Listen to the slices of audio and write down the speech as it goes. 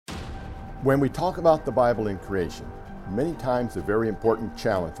When we talk about the Bible in creation, many times a very important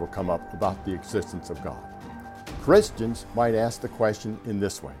challenge will come up about the existence of God. Christians might ask the question in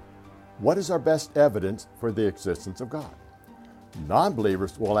this way: what is our best evidence for the existence of God?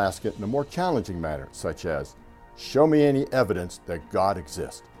 Non-believers will ask it in a more challenging manner, such as, show me any evidence that God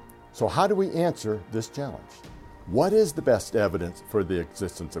exists. So how do we answer this challenge? What is the best evidence for the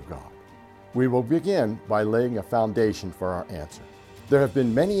existence of God? We will begin by laying a foundation for our answer. There have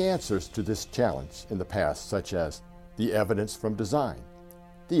been many answers to this challenge in the past, such as the evidence from design,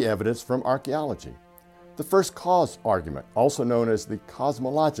 the evidence from archaeology, the first cause argument, also known as the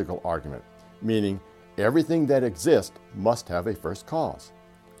cosmological argument, meaning everything that exists must have a first cause.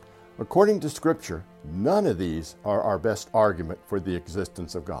 According to Scripture, none of these are our best argument for the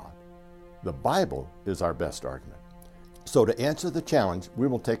existence of God. The Bible is our best argument. So to answer the challenge, we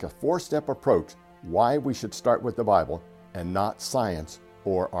will take a four-step approach why we should start with the Bible and not science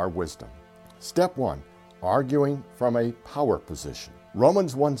or our wisdom. Step 1, arguing from a power position.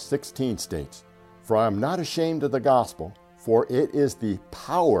 Romans 1:16 states, "For I am not ashamed of the gospel, for it is the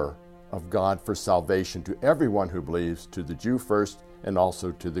power of God for salvation to everyone who believes, to the Jew first and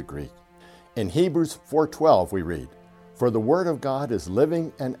also to the Greek." In Hebrews 4:12 we read, "For the word of God is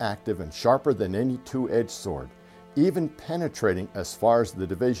living and active and sharper than any two-edged sword, even penetrating as far as the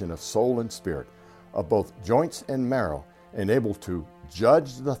division of soul and spirit, of both joints and marrow, and able to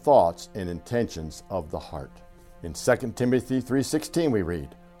judge the thoughts and intentions of the heart." In 2 Timothy 3:16 we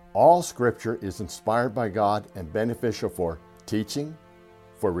read, "All Scripture is inspired by God and beneficial for teaching,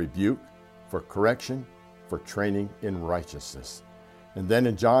 for rebuke, for correction, for training in righteousness." And then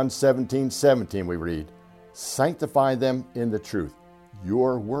in John 17:17 we read, "Sanctify them in the truth.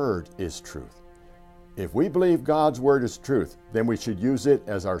 Your word is truth." If we believe God's word is truth, then we should use it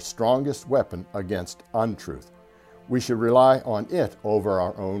as our strongest weapon against untruth. We should rely on it over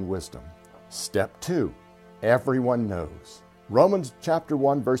our own wisdom. Step 2, everyone knows. Romans chapter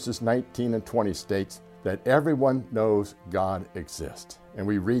 1 verses 19 and 20 states that everyone knows God exists. And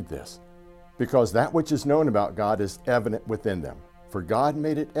we read this, "Because that which is known about God is evident within them, for God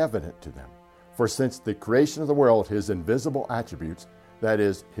made it evident to them. For since the creation of the world, his invisible attributes, that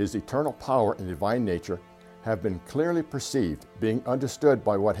is, his eternal power and divine nature, have been clearly perceived, being understood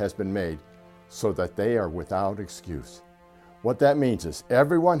by what has been made, so that they are without excuse." What that means is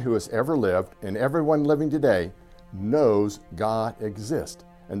everyone who has ever lived and everyone living today knows God exists,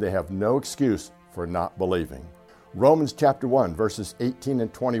 and they have no excuse for not believing. Romans chapter 1 verses 18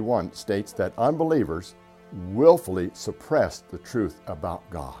 and 21 states that unbelievers willfully suppress the truth about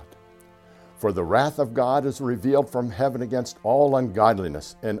God. "For the wrath of God is revealed from heaven against all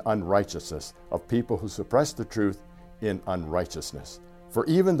ungodliness and unrighteousness of people who suppress the truth in unrighteousness. For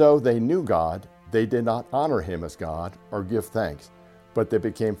even though they knew God, they did not honor him as God or give thanks, but they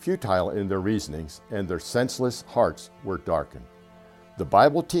became futile in their reasonings, and their senseless hearts were darkened." The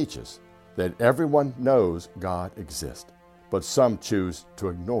Bible teaches that everyone knows God exists, but some choose to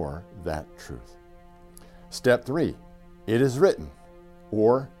ignore that truth. Step 3, it is written,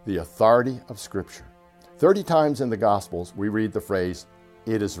 or the authority of Scripture. 30 times in the Gospels we read the phrase,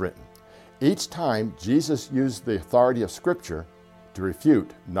 "it is written." Each time Jesus used the authority of Scripture to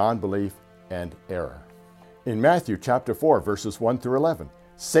refute non-belief and error. In Matthew chapter 4 verses 1 through 11,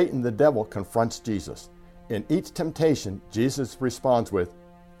 Satan the devil confronts Jesus. In each temptation, Jesus responds with,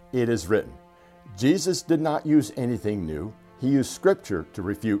 "it is written." Jesus did not use anything new. He used Scripture to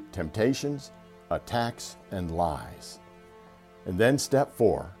refute temptations, attacks, and lies. And then step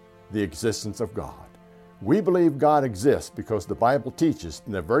 4, the existence of God. We believe God exists because the Bible teaches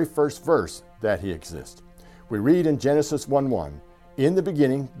in the very first verse that he exists. We read in Genesis 1:1, "In the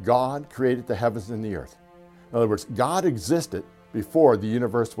beginning, God created the heavens and the earth." In other words, God existed before the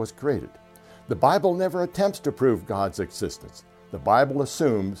universe was created. The Bible never attempts to prove God's existence. The Bible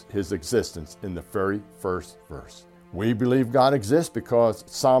assumes his existence in the very first verse. We believe God exists because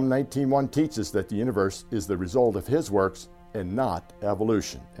Psalm 19:1 teaches that the universe is the result of his works and not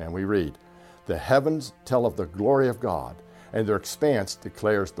evolution. And we read, "The heavens tell of the glory of God, and their expanse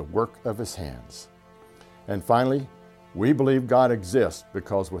declares the work of his hands." And finally, we believe God exists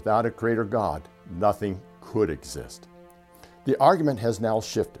because without a creator God, nothing could exist. The argument has now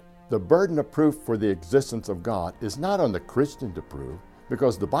shifted. The burden of proof for the existence of God is not on the Christian to prove,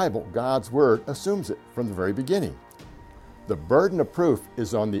 because the Bible, God's Word, assumes it from the very beginning. The burden of proof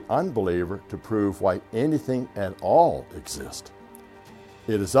is on the unbeliever to prove why anything at all exists.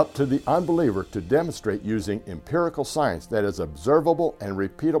 It is up to the unbeliever to demonstrate using empirical science, that is observable and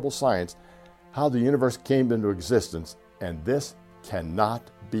repeatable science, how the universe came into existence, and this cannot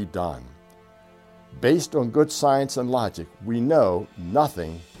be done. Based on good science and logic, we know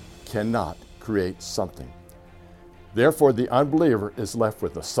nothing cannot create something. Therefore, the unbeliever is left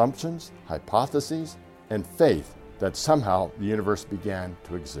with assumptions, hypotheses, and faith that somehow the universe began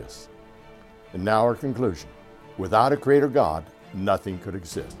to exist. And now our conclusion. Without a creator God, nothing could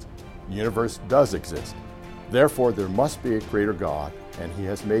exist. The universe does exist. Therefore, there must be a creator God, and he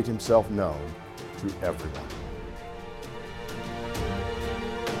has made himself known to everyone.